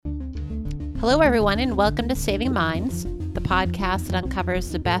Hello, everyone, and welcome to Saving Minds, the podcast that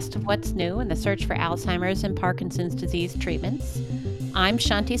uncovers the best of what's new in the search for Alzheimer's and Parkinson's disease treatments. I'm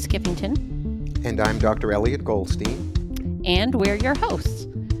Shanti Skiffington. And I'm Dr. Elliot Goldstein. And we're your hosts.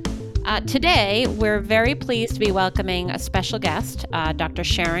 Today, we're very pleased to be welcoming a special guest, Dr.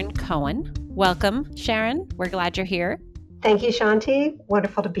 Sharon Cohen. Welcome, Sharon. We're glad you're here. Thank you, Shanti.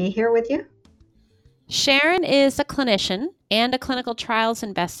 Wonderful to be here with you. Sharon is a clinician and a clinical trials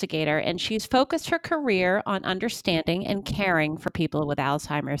investigator, and she's focused her career on understanding and caring for people with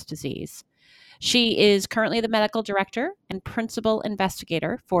Alzheimer's disease. She is currently the medical director and principal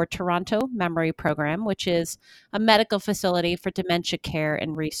investigator for Toronto Memory Program, which is a medical facility for dementia care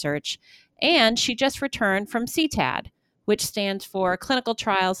and research. And she just returned from CTAD, which stands for Clinical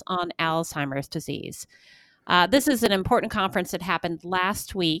Trials on Alzheimer's Disease. This is an important conference that happened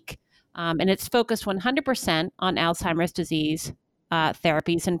last week. And it's focused 100% on Alzheimer's disease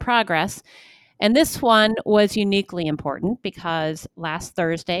therapies in progress. And this one was uniquely important because last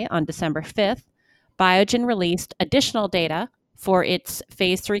Thursday, on December 5th, Biogen released additional data for its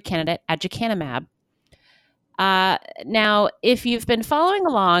phase 3 candidate, aducanumab. Now, if you've been following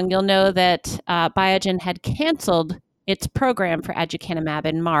along, you'll know that Biogen had canceled its program for aducanumab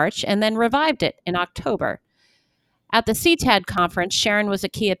in March and then revived it in October. At the CTAD conference, Sharon was a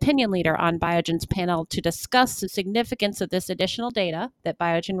key opinion leader on Biogen's panel to discuss the significance of this additional data that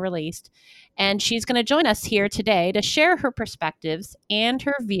Biogen released. And she's going to join us here today to share her perspectives and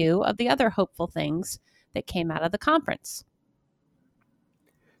her view of the other hopeful things that came out of the conference.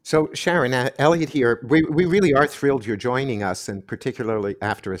 So Sharon, Elliot here, we really are thrilled you're joining us, and particularly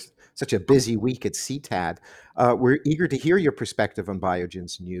after such a busy week at CTAD. We're eager to hear your perspective on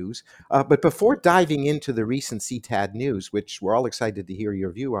Biogen's news. But before diving into the recent CTAD news, which we're all excited to hear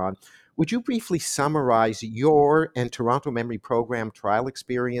your view on, would you briefly summarize your and Toronto Memory Program trial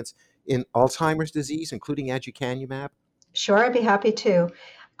experience in Alzheimer's disease, including aducanumab? Sure, I'd be happy to.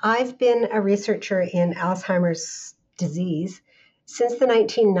 I've been a researcher in Alzheimer's disease since the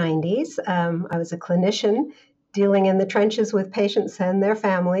 1990s. I was a clinician dealing in the trenches with patients and their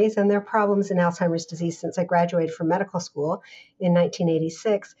families and their problems in Alzheimer's disease since I graduated from medical school in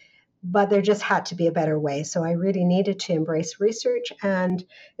 1986. But there just had to be a better way. So I really needed to embrace research. And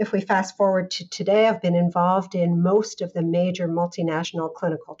if we fast forward to today, I've been involved in most of the major multinational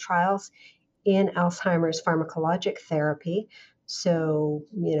clinical trials in Alzheimer's pharmacologic therapy. So,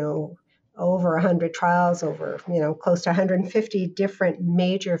 over 100 trials, over, close to 150 different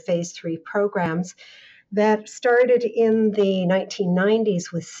major phase 3 programs that started in the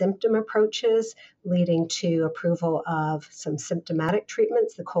 1990s with symptom approaches, leading to approval of some symptomatic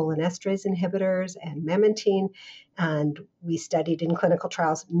treatments, the cholinesterase inhibitors and memantine. And we studied in clinical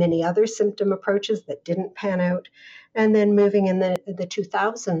trials many other symptom approaches that didn't pan out. And then moving in the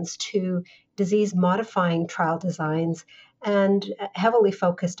 2000s to disease-modifying trial designs and heavily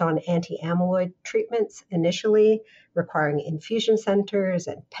focused on anti-amyloid treatments initially, requiring infusion centers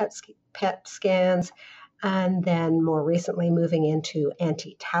and PET scans, and then more recently moving into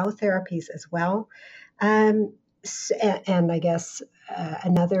anti-tau therapies as well. And I guess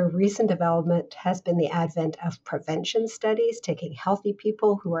another recent development has been the advent of prevention studies, taking healthy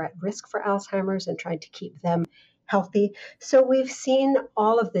people who are at risk for Alzheimer's and trying to keep them healthy. So we've seen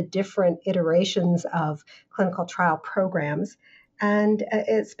all of the different iterations of clinical trial programs, and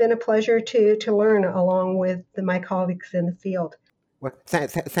it's been a pleasure to learn along with my colleagues in the field. Well,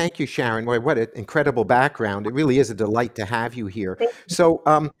 thank you, Sharon. Boy, what an incredible background. It really is a delight to have you here. So,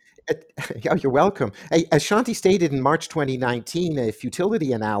 you're welcome. As Shanti stated in March 2019, a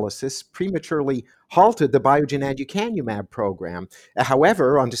futility analysis prematurely halted the Biogen aducanumab program.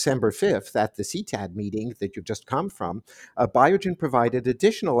 However, on December 5th, at the CTAD meeting that you've just come from, Biogen provided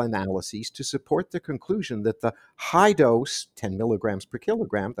additional analyses to support the conclusion that the high dose, 10 milligrams per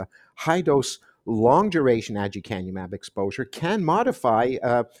kilogram, the high dose long-duration aducanumab exposure can modify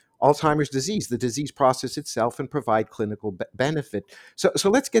Alzheimer's disease, the disease process itself, and provide clinical benefit. So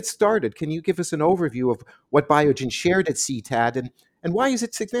let's get started. Can you give us an overview of what Biogen shared at CTAD and why is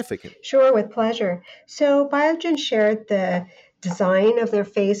it significant? Sure, with pleasure. So Biogen shared the design of their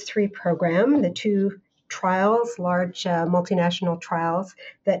phase 3 program, the two trials, large multinational trials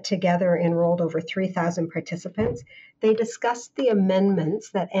that together enrolled over 3,000 participants. They discussed the amendments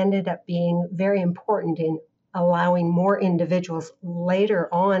that ended up being very important in allowing more individuals later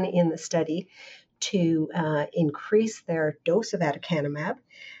on in the study to increase their dose of aducanumab.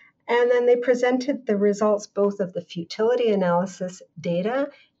 And then they presented the results both of the futility analysis data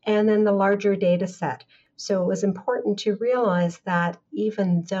and then the larger data set. So it was important to realize that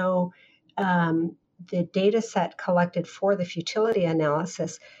even though the data set collected for the futility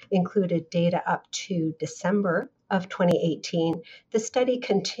analysis included data up to December of 2018. The study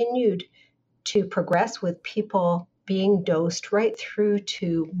continued to progress with people being dosed right through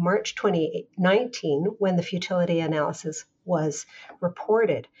to March 2019 when the futility analysis was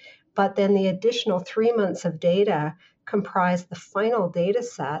reported. But then the additional 3 months of data comprised the final data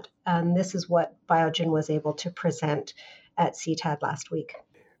set, and this is what Biogen was able to present at CTAD last week.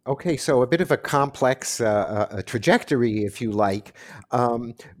 Okay, so a bit of a complex trajectory, if you like.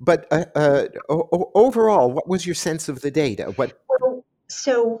 But overall, what was your sense of the data?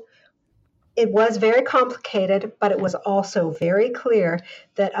 So it was very complicated, but it was also very clear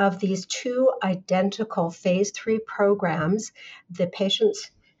that of these two identical phase 3 programs, the patients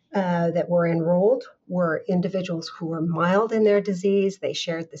that were enrolled were individuals who were mild in their disease. They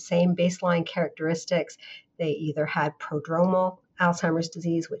shared the same baseline characteristics. They either had prodromal Alzheimer's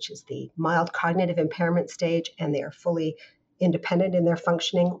disease, which is the mild cognitive impairment stage, and they are fully independent in their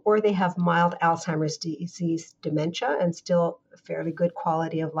functioning, or they have mild Alzheimer's disease dementia and still a fairly good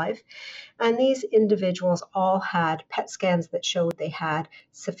quality of life. And these individuals all had PET scans that showed they had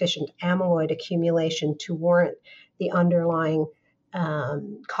sufficient amyloid accumulation to warrant the underlying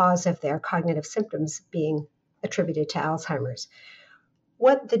cause of their cognitive symptoms being attributed to Alzheimer's.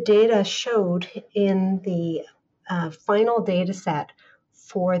 What the data showed in the final data set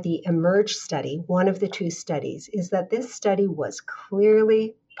for the EMERGE study, one of the two studies, is that this study was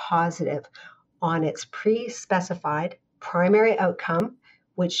clearly positive on its pre-specified primary outcome,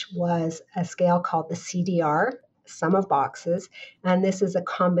 which was a scale called the CDR, sum of boxes, and this is a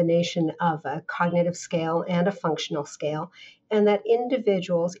combination of a cognitive scale and a functional scale, and that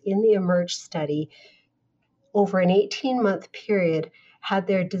individuals in the EMERGE study over an 18-month period had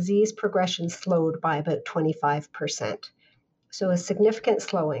their disease progression slowed by about 25%. So a significant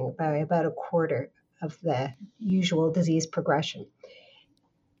slowing by about a quarter of the usual disease progression.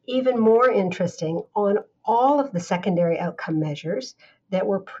 Even more interesting, on all of the secondary outcome measures that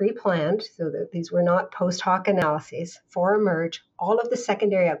were pre-planned, so that these were not post hoc analyses for EMERGE, all of the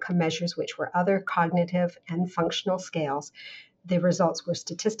secondary outcome measures, which were other cognitive and functional scales, the results were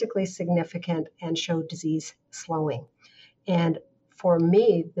statistically significant and showed disease slowing. And for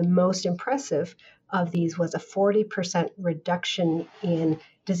me, the most impressive of these was a 40% reduction in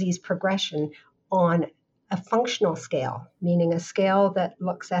disease progression on a functional scale, meaning a scale that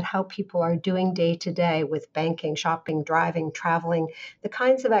looks at how people are doing day to day with banking, shopping, driving, traveling, the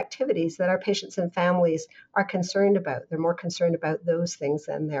kinds of activities that our patients and families are concerned about. They're more concerned about those things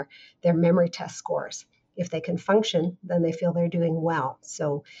than their memory test scores. If they can function, then they feel they're doing well.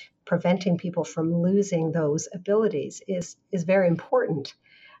 So preventing people from losing those abilities is very important.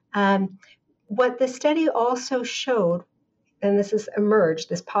 What the study also showed, and this is EMERGE,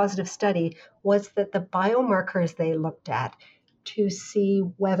 this positive study, was that the biomarkers they looked at to see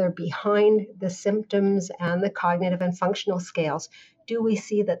whether behind the symptoms and the cognitive and functional scales, do we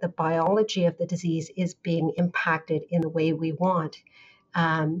see that the biology of the disease is being impacted in the way we want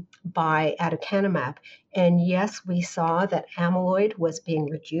by aducanumab. And yes, we saw that amyloid was being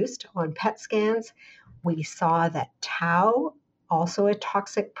reduced on PET scans. We saw that tau, also a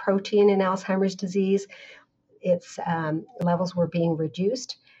toxic protein in Alzheimer's disease, its levels were being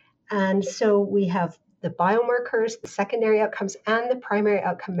reduced. And so we have the biomarkers, the secondary outcomes, and the primary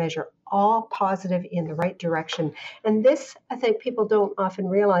outcome measure all positive in the right direction. And this, I think people don't often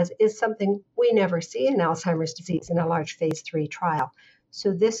realize, is something we never see in Alzheimer's disease in a large phase 3 trial.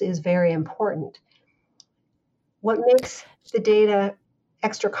 So this is very important. What makes the data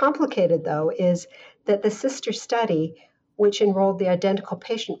extra complicated, though, is that the sister study, which enrolled the identical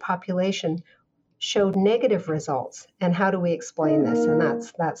patient population, showed negative results. And how do we explain this? And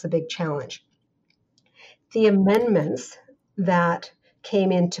that's a big challenge. The amendments that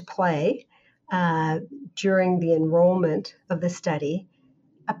came into play during the enrollment of the study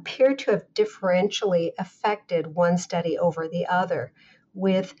appear to have differentially affected one study over the other,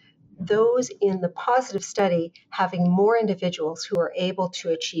 with those in the positive study having more individuals who are able to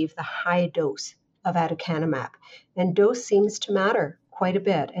achieve the high dose of aducanumab. And dose seems to matter quite a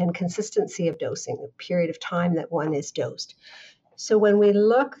bit, and consistency of dosing, the period of time that one is dosed. So when we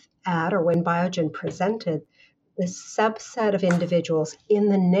look at, or when Biogen presented, the subset of individuals in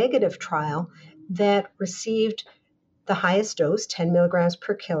the negative trial that received the highest dose, 10 milligrams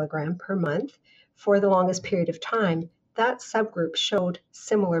per kilogram per month, for the longest period of time, that subgroup showed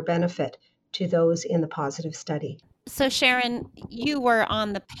similar benefit to those in the positive study. So Sharon, you were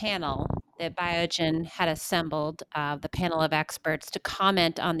on the panel that Biogen had assembled, the panel of experts to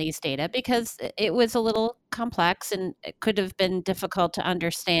comment on these data, because it was a little complex and it could have been difficult to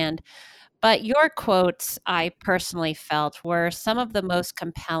understand. But your quotes, I personally felt, were some of the most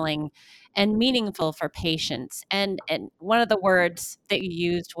compelling and meaningful for patients. And one of the words that you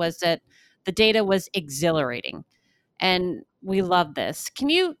used was that the data was exhilarating. And we love this. Can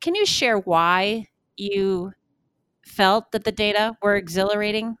you share why you felt that the data were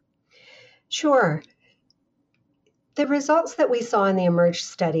exhilarating? Sure. The results that we saw in the eMERGE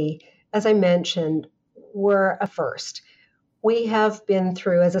study, as I mentioned, were a first. We have been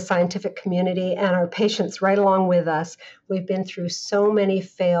through, as a scientific community and our patients right along with us, we've been through so many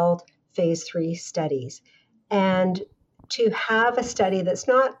failed phase 3 studies. And to have a study that's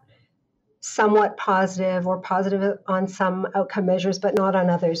not somewhat positive or positive on some outcome measures, but not on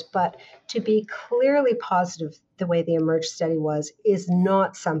others, but to be clearly positive the way the eMERGE study was is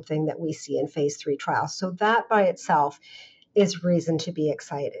not something that we see in phase 3 trials. So that by itself is reason to be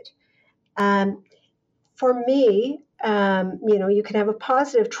excited. For me, you can have a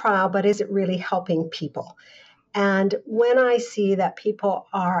positive trial, but is it really helping people? And when I see that people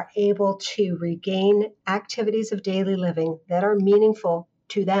are able to regain activities of daily living that are meaningful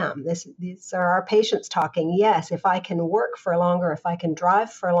to them, these are our patients talking. Yes, if I can work for longer, if I can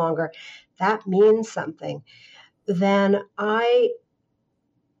drive for longer, that means something. Then I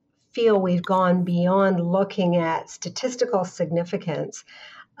feel we've gone beyond looking at statistical significance,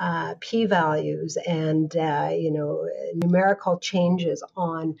 p-values, and numerical changes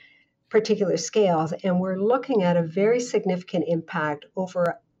on particular scales, and we're looking at a very significant impact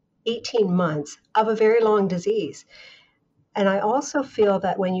over 18 months of a very long disease. And I also feel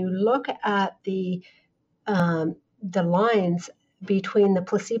that when you look at the lines between the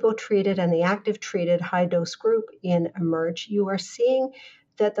placebo-treated and the active-treated high-dose group in eMERGE, you are seeing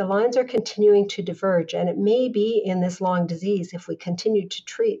that the lines are continuing to diverge. And it may be in this long disease, if we continue to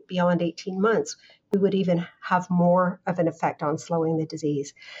treat beyond 18 months, we would even have more of an effect on slowing the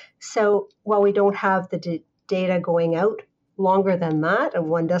disease. So while we don't have the data going out longer than that, and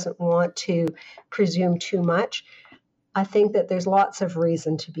one doesn't want to presume too much, I think that there's lots of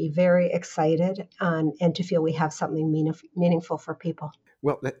reason to be very excited and to feel we have something meaningful for people.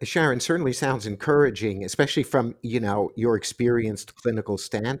 Well, Sharon, certainly sounds encouraging, especially from, your experienced clinical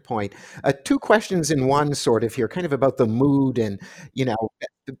standpoint. Two questions in one sort of here, kind of about the mood and,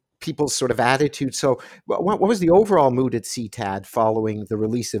 people's sort of attitude. So what was the overall mood at CTAD following the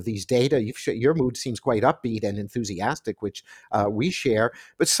release of these data? Your mood seems quite upbeat and enthusiastic, which we share.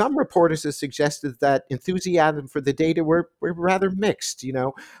 But some reporters have suggested that enthusiasm for the data were rather mixed,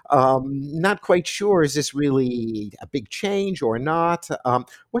 not quite sure, is this really a big change or not?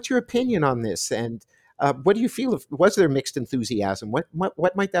 What's your opinion on this? And what do you feel? Was there mixed enthusiasm?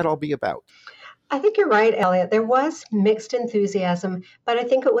 What might that all be about? I think you're right, Elliot. There was mixed enthusiasm, but I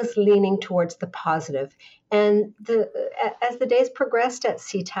think it was leaning towards the positive. And as the days progressed at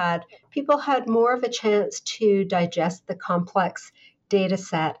CTAD, people had more of a chance to digest the complex data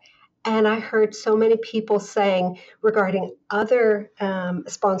set. And I heard so many people saying regarding other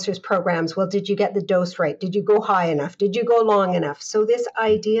sponsors' programs, well, did you get the dose right? Did you go high enough? Did you go long enough? So this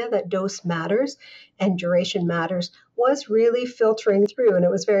idea that dose matters and duration matters was really filtering through. And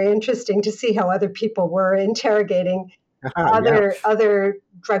it was very interesting to see how other people were interrogating Yeah. other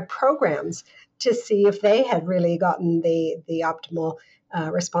drug programs to see if they had really gotten the optimal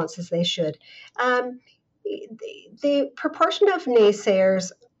responses they should. The proportion of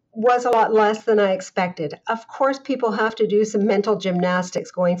naysayers was a lot less than I expected. Of course, people have to do some mental gymnastics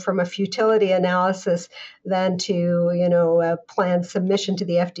going from a futility analysis then to, a planned submission to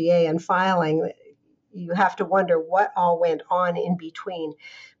the FDA and filing. You have to wonder what all went on in between.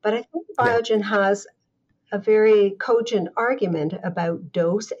 But I think Yeah. Biogen has a very cogent argument about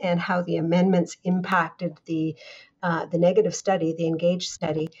dose and how the amendments impacted the negative study, the ENGAGE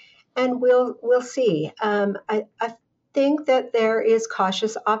study, and we'll see. I think that there is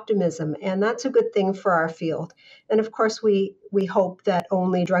cautious optimism, and that's a good thing for our field. And of course, we hope that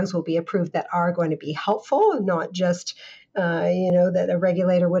only drugs will be approved that are going to be helpful, not just that a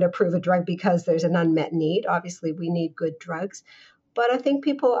regulator would approve a drug because there's an unmet need. Obviously, we need good drugs. But I think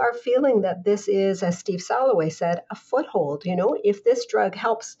people are feeling that this is, as Steve Salloway said, a foothold. If this drug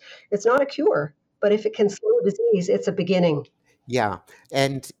helps, it's not a cure, but if it can slow disease, it's a beginning. Yeah,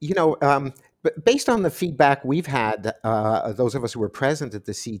 and but based on the feedback we've had, those of us who were present at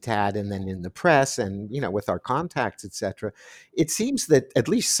the CTAD and then in the press, and with our contacts, etc., it seems that at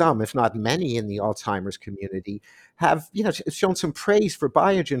least some, if not many, in the Alzheimer's community have shown some praise for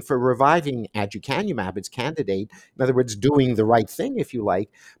Biogen for reviving aducanumab, its candidate. In other words, doing the right thing, if you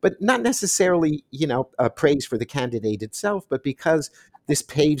like, but not necessarily praise for the candidate itself, but because this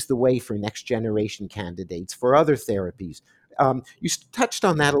paves the way for next generation candidates for other therapies You touched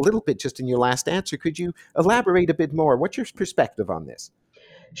on that a little bit just in your last answer. Could you elaborate a bit more? What's your perspective on this?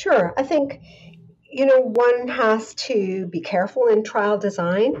 Sure. I think, one has to be careful in trial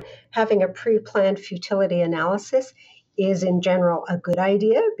design. Having a pre-planned futility analysis is in general a good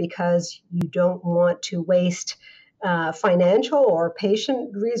idea because you don't want to waste financial or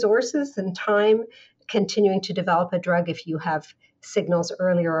patient resources and time continuing to develop a drug if you have signals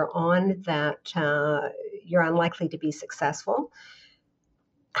earlier on that you're unlikely to be successful.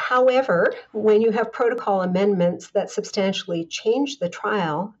 However, when you have protocol amendments that substantially change the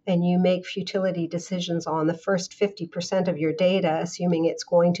trial and you make futility decisions on the first 50% of your data, assuming it's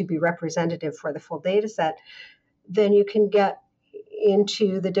going to be representative for the full data set, then you can get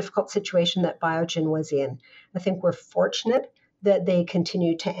into the difficult situation that Biogen was in. I think we're fortunate that they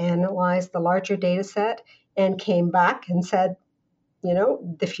continued to analyze the larger data set and came back and said,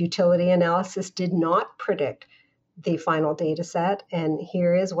 the futility analysis did not predict the final data set, and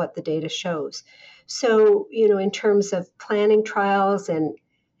here is what the data shows. So, in terms of planning trials and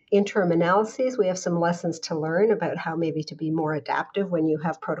interim analyses, we have some lessons to learn about how maybe to be more adaptive when you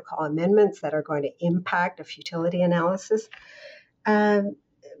have protocol amendments that are going to impact a futility analysis. But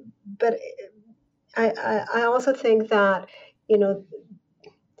I also think that, we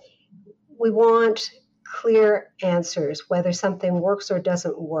want clear answers, whether something works or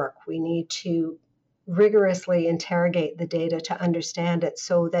doesn't work. We need to rigorously interrogate the data to understand it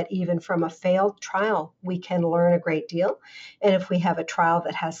so that even from a failed trial, we can learn a great deal. And if we have a trial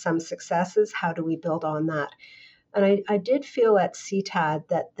that has some successes, how do we build on that? And I did feel at CTAD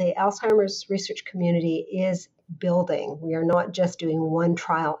that the Alzheimer's research community is building. We are not just doing one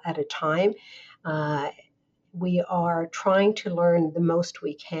trial at a time. We are trying to learn the most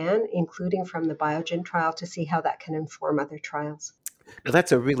we can, including from the Biogen trial, to see how that can inform other trials. Well,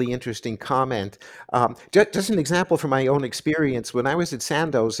 that's a really interesting comment. Just an example from my own experience, when I was at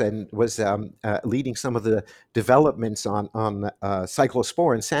Sandoz and was leading some of the developments on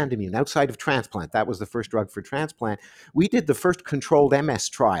cyclosporin, Sandimmune, outside of transplant. That was the first drug for transplant. We did the first controlled MS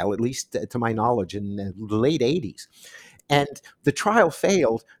trial, at least to my knowledge, in the late 80s. And the trial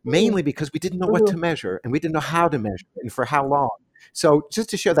failed mainly because we didn't know what to measure and we didn't know how to measure it and for how long. So just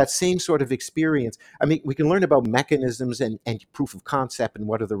to show that same sort of experience, I mean, we can learn about mechanisms and proof of concept and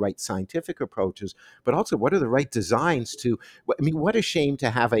what are the right scientific approaches, but also what are the right designs to, I mean, what a shame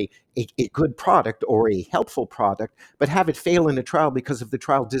to have a good product or a helpful product, but have it fail in a trial because of the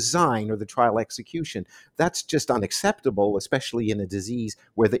trial design or the trial execution. That's just unacceptable, especially in a disease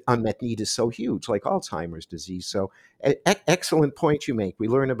where the unmet need is so huge, like Alzheimer's disease. So excellent point you make. We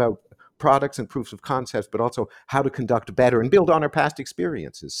learn about products and proofs of concepts, but also how to conduct better and build on our past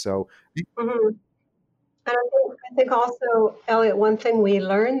experiences. So, And I think also, Elliot, one thing we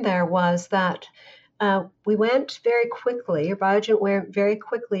learned there was that we went very quickly, or Biogen went very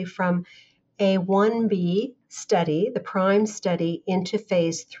quickly from a 1B study, the PRIME study, into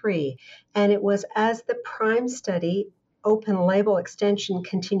phase 3. And it was as the PRIME study, open label extension,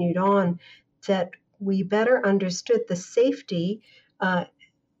 continued on, that we better understood the safety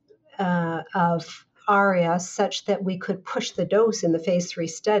of ARIA such that we could push the dose in the phase 3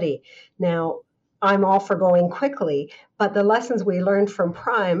 study. Now, I'm all for going quickly, but the lessons we learned from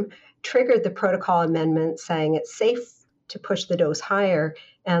PRIME triggered the protocol amendment saying it's safe to push the dose higher,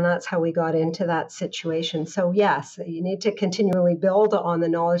 and that's how we got into that situation. So yes, you need to continually build on the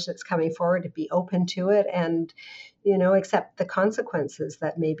knowledge that's coming forward, to be open to it, and accept the consequences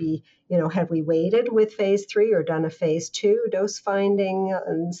that maybe, had we waited with phase 3 or done a phase 2 dose finding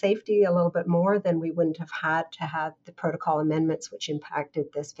and safety a little bit more, then we wouldn't have had to have the protocol amendments which impacted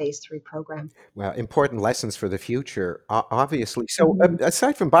this phase 3 program. Well, important lessons for the future, obviously. So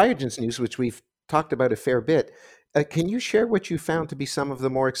aside from Biogen's news, which we've talked about a fair bit, can you share what you found to be some of the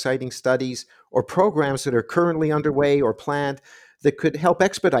more exciting studies or programs that are currently underway or planned that could help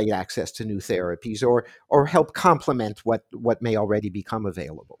expedite access to new therapies or help complement what may already become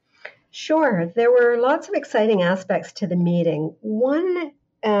available? Sure. There were lots of exciting aspects to the meeting. One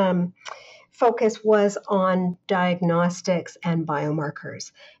focus was on diagnostics and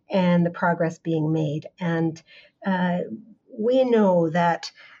biomarkers and the progress being made. And we know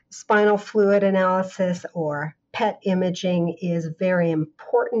that spinal fluid analysis or PET imaging is very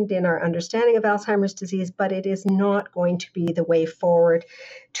important in our understanding of Alzheimer's disease, but it is not going to be the way forward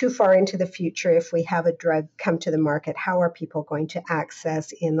too far into the future if we have a drug come to the market. How are people going to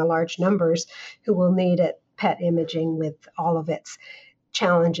access in the large numbers who will need it, PET imaging with all of its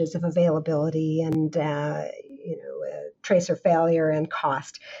challenges of availability and tracer failure and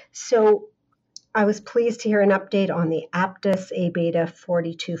cost? So I was pleased to hear an update on the Aptus A-beta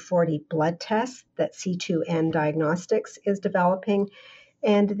 4240 blood test that C2N Diagnostics is developing,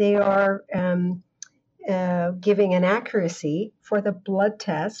 and they are giving an accuracy for the blood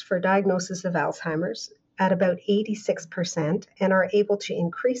test for diagnosis of Alzheimer's at about 86% and are able to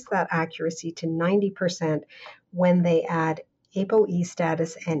increase that accuracy to 90% when they add ApoE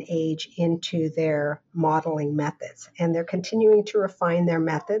status and age into their modeling methods. And they're continuing to refine their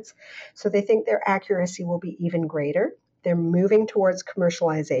methods, so they think their accuracy will be even greater. They're moving towards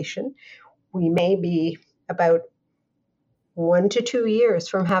commercialization. We may be about 1 to 2 years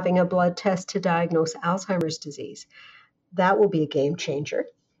from having a blood test to diagnose Alzheimer's disease. That will be a game changer.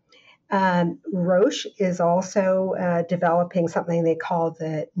 Roche is also developing something they call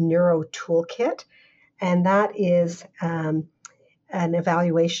the Neuro Toolkit, and that is an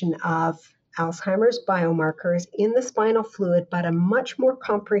evaluation of Alzheimer's biomarkers in the spinal fluid, but a much more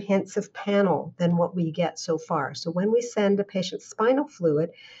comprehensive panel than what we get so far. So when we send a patient's spinal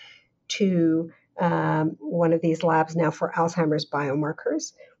fluid to one of these labs now for Alzheimer's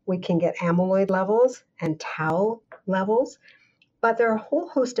biomarkers, we can get amyloid levels and tau levels, but there are a whole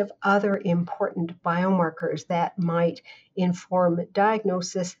host of other important biomarkers that might inform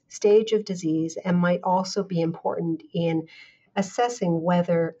diagnosis, stage of disease, and might also be important in assessing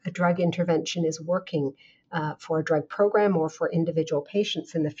whether a drug intervention is working for a drug program or for individual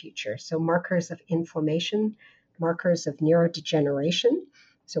patients in the future. So markers of inflammation, markers of neurodegeneration,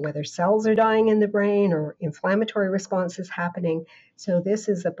 so whether cells are dying in the brain or inflammatory responses happening. So this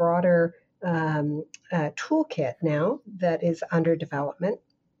is a broader toolkit now that is under development.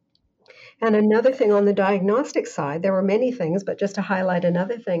 And another thing on the diagnostic side, there were many things, but just to highlight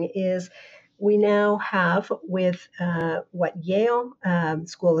another thing is we now have with what Yale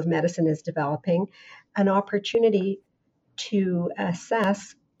School of Medicine is developing, an opportunity to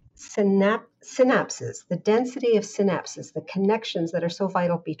assess synapses, the density of synapses, the connections that are so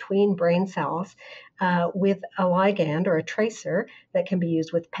vital between brain cells with a ligand or a tracer that can be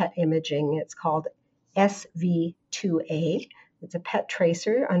used with PET imaging. It's called SV2A. It's a PET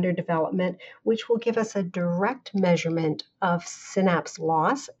tracer under development, which will give us a direct measurement of synapse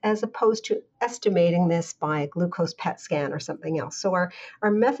loss as opposed to estimating this by a glucose PET scan or something else. So our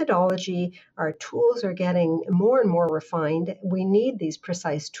methodology, our tools are getting more and more refined. We need these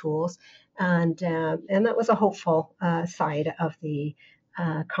precise tools, and that was a hopeful side of the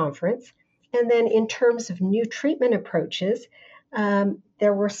conference. And then in terms of new treatment approaches,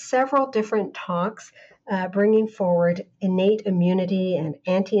 there were several different talks bringing forward innate immunity and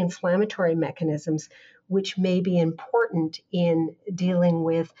anti-inflammatory mechanisms, which may be important in dealing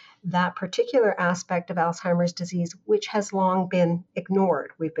with that particular aspect of Alzheimer's disease, which has long been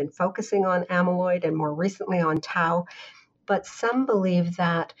ignored. We've been focusing on amyloid and more recently on tau, but some believe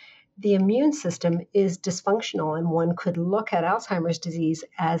that the immune system is dysfunctional, and one could look at Alzheimer's disease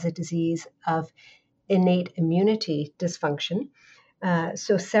as a disease of innate immunity dysfunction.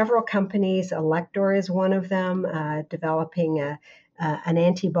 So several companies, Alector is one of them, developing an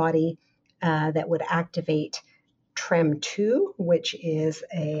antibody that would activate TREM2, which is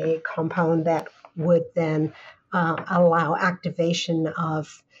a compound that would then allow activation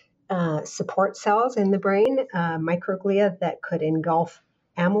of support cells in the brain, microglia that could engulf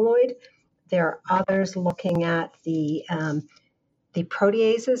amyloid. There are others looking at the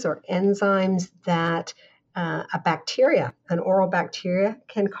proteases or enzymes that a bacteria, an oral bacteria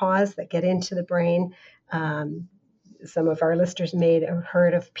can cause that get into the brain. Some of our listeners may have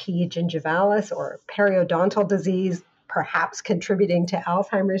heard of P. gingivalis or periodontal disease, perhaps contributing to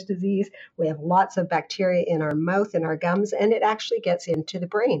Alzheimer's disease. We have lots of bacteria in our mouth, in our gums, and it actually gets into the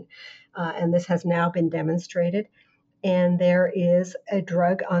brain. And this has now been demonstrated. And there is a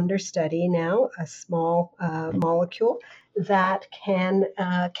drug under study now, a small molecule that can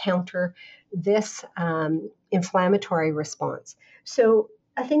counter this inflammatory response. So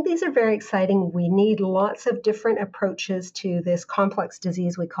I think these are very exciting. We need lots of different approaches to this complex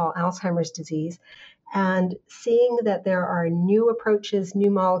disease we call Alzheimer's disease. And seeing that there are new approaches, new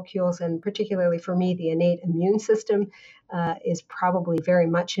molecules, and particularly for me, the innate immune system is probably very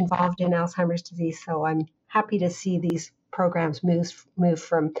much involved in Alzheimer's disease. So I'm happy to see these programs move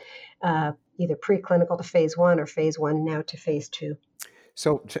from either preclinical to phase 1 or phase 1 now to phase 2.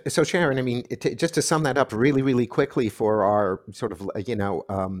 So Sharon, I mean, just to sum that up really, really quickly for our sort of,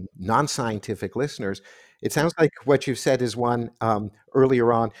 non-scientific listeners, it sounds like what you've said is one,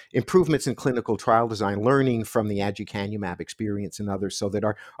 earlier on, improvements in clinical trial design, learning from the aducanumab experience and others so that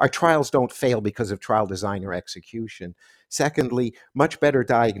our trials don't fail because of trial design or execution. Secondly, much better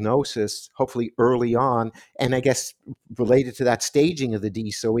diagnosis, hopefully early on, and I guess related to that, staging of the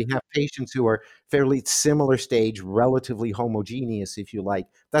disease. So we have patients who are fairly similar stage, relatively homogeneous, if you like.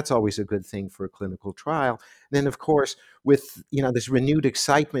 That's always a good thing for a clinical trial. Then, of course, with this renewed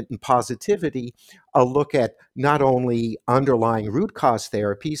excitement and positivity, a look at not only underlying root cause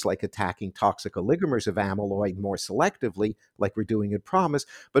therapies like attacking toxic oligomers of amyloid more selectively, like we're doing at PROMISE,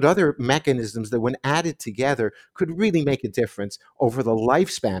 but other mechanisms that, when added together, could really make a difference over the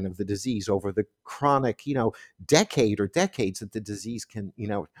lifespan of the disease, over the chronic, decade or decades that the disease can,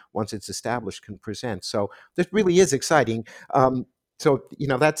 once it's established, can present. So this really is exciting.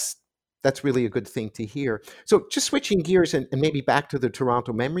 That's really a good thing to hear. So just switching gears and maybe back to the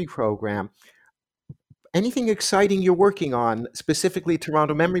Toronto Memory Program, anything exciting you're working on, specifically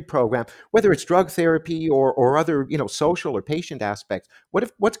Toronto Memory Program, whether it's drug therapy or other, social or patient aspects?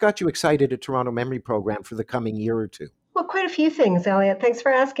 What's got you excited at Toronto Memory Program for the coming year or two? Well, quite a few things, Elliot. Thanks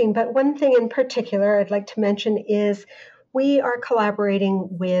for asking. But one thing in particular I'd like to mention is we are collaborating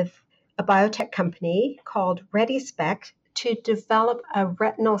with a biotech company called ReadySpect to develop a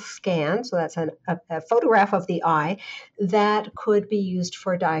retinal scan. So that's a photograph of the eye that could be used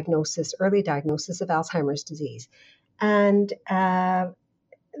for early diagnosis of Alzheimer's disease. And that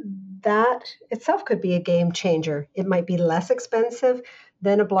itself could be a game changer. It might be less expensive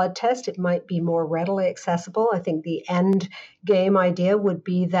than a blood test. It might be more readily accessible. I think the end game idea would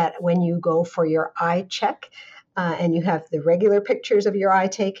be that when you go for your eye check and you have the regular pictures of your eye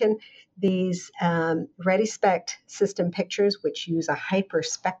taken, these ReadySpect system pictures, which use a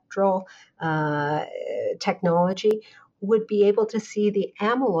hyperspectral technology, would be able to see the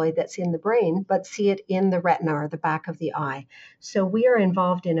amyloid that's in the brain, but see it in the retina or the back of the eye. So we are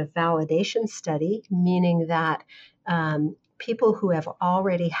involved in a validation study, meaning that people who have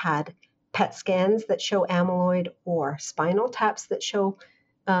already had PET scans that show amyloid or spinal taps that show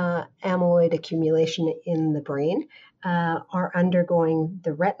amyloid accumulation in the brain are undergoing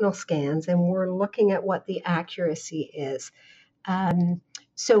the retinal scans, and we're looking at what the accuracy is.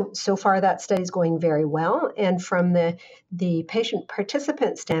 So far, that study is going very well. And from the patient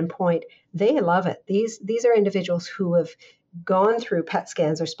participant standpoint, they love it. These are individuals who have gone through PET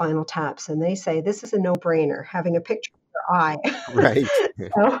scans or spinal taps, and they say this is a no-brainer, having a picture of their eye. Right.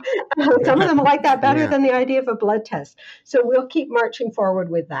 So some of them like that better Yeah. than the idea of a blood test. So we'll keep marching forward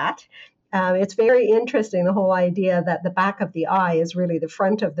with that. It's very interesting, the whole idea that the back of the eye is really the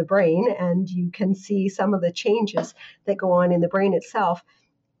front of the brain, and you can see some of the changes that go on in the brain itself,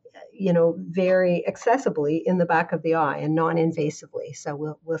 very accessibly in the back of the eye and non-invasively.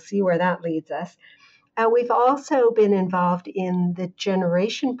 So we'll see where that leads us. We've also been involved in the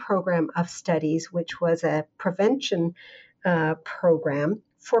Generation program of studies, which was a prevention program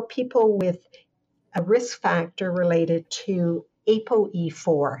for people with a risk factor related to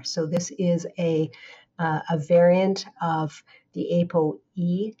ApoE4. So this is a variant of the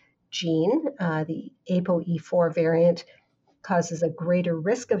ApoE gene. The ApoE4 variant causes a greater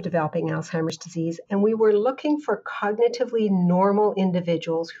risk of developing Alzheimer's disease. And we were looking for cognitively normal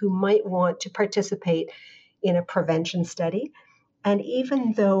individuals who might want to participate in a prevention study. And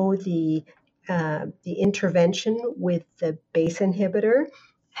even though the intervention with the BACE inhibitor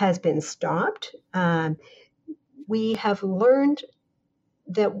has been stopped, we have learned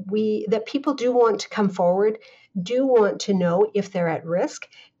that people do want to come forward, do want to know if they're at risk,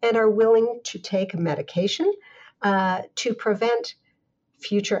 and are willing to take a medication to prevent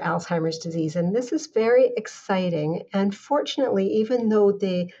future Alzheimer's disease. And this is very exciting. And fortunately, even though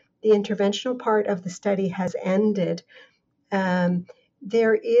the interventional part of the study has ended,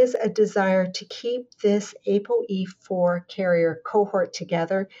 there is a desire to keep this ApoE4 carrier cohort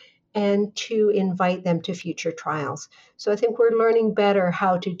together and to invite them to future trials. So I think we're learning better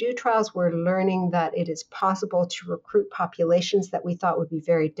how to do trials. We're learning that it is possible to recruit populations that we thought would be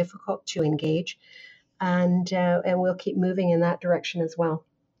very difficult to engage. And we'll keep moving in that direction as well.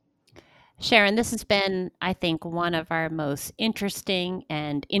 Sharon, this has been, I think, one of our most interesting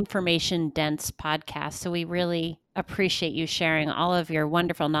and information-dense podcasts. So we really appreciate you sharing all of your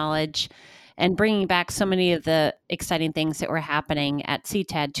wonderful knowledge and bringing back so many of the exciting things that were happening at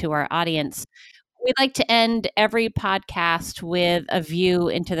CTAD to our audience. We'd like to end every podcast with a view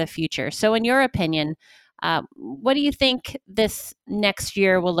into the future. So in your opinion, what do you think this next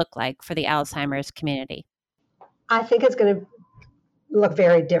year will look like for the Alzheimer's community? I think it's going to look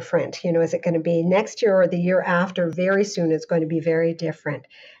very different. Is it going to be next year or the year after? Very soon, it's going to be very different.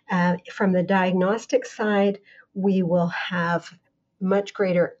 From the diagnostic side, we will have much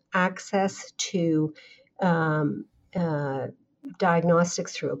greater access to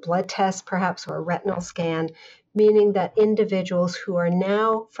diagnostics through a blood test, perhaps, or a retinal scan, meaning that individuals who are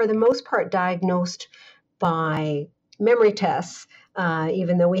now, for the most part, diagnosed by memory tests,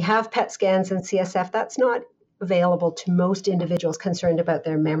 even though we have PET scans and CSF, that's not available to most individuals concerned about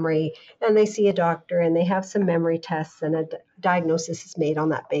their memory, and they see a doctor and they have some memory tests and a diagnosis is made on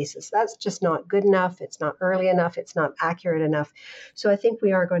that basis. That's just not good enough. It's not early enough. It's not accurate enough. So I think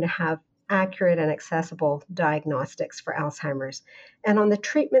we are going to have accurate and accessible diagnostics for Alzheimer's. And on the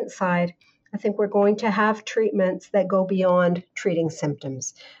treatment side, I think we're going to have treatments that go beyond treating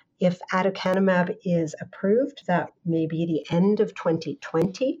symptoms. If aducanumab is approved, that may be the end of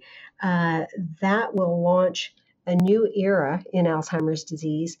 2020. That will launch a new era in Alzheimer's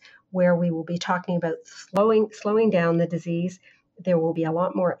disease where we will be talking about slowing down the disease. There will be a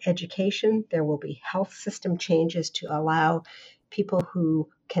lot more education. There will be health system changes to allow people who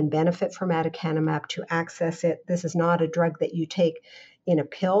can benefit from aducanumab to access it. This is not a drug that you take in a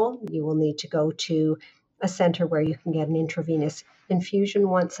pill. You will need to go to a center where you can get an intravenous infusion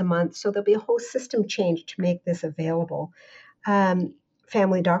once a month. So there'll be a whole system change to make this available.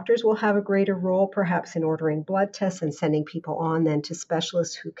 Family doctors will have a greater role, perhaps in ordering blood tests and sending people on then to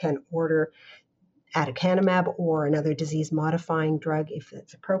specialists who can order aducanumab or another disease-modifying drug if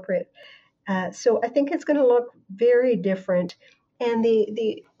it's appropriate. So I think it's going to look very different. And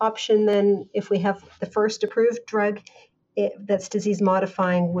the option then, if we have the first approved drug that's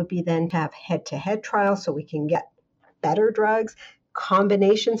disease-modifying, would be then to have head-to-head trials so we can get better drugs,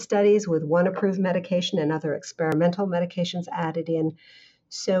 combination studies with one approved medication and other experimental medications added in.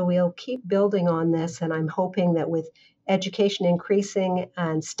 So we'll keep building on this, and I'm hoping that with education increasing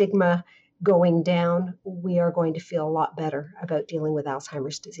and stigma going down, we are going to feel a lot better about dealing with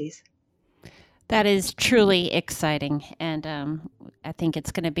Alzheimer's disease. That is truly exciting, and I think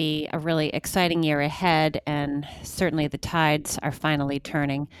it's going to be a really exciting year ahead, and certainly the tides are finally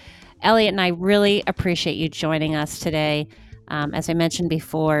turning. Elliot and I really appreciate you joining us today. As I mentioned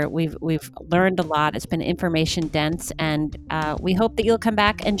before, we've learned a lot. It's been information dense, and we hope that you'll come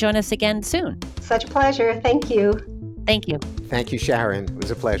back and join us again soon. Such a pleasure. Thank you. Thank you. Thank you, Sharon. It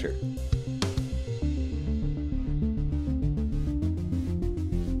was a pleasure.